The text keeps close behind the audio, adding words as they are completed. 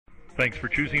Thanks for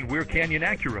choosing Weir Canyon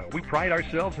Acura. We pride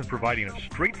ourselves in providing a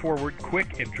straightforward,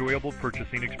 quick, enjoyable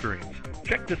purchasing experience.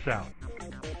 Check this out.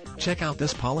 Check out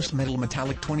this polished metal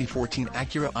metallic 2014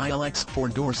 Acura ILX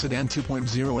 4-door sedan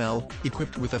 2.0L,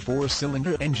 equipped with a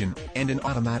 4-cylinder engine and an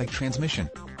automatic transmission.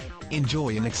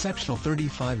 Enjoy an exceptional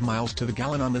 35 miles to the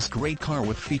gallon on this great car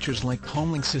with features like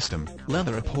homelink system,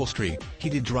 leather upholstery,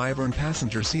 heated driver and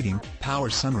passenger seating, power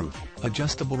sunroof,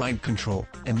 adjustable ride control,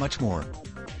 and much more.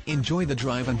 Enjoy the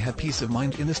drive and have peace of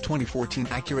mind in this 2014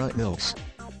 Acura ILX.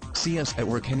 See us at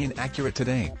Weir Canyon Acura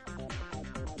today.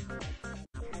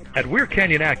 At Weir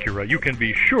Canyon Acura, you can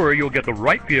be sure you'll get the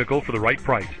right vehicle for the right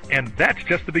price, and that's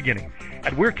just the beginning.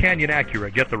 At Weir Canyon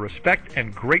Acura, get the respect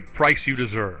and great price you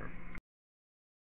deserve.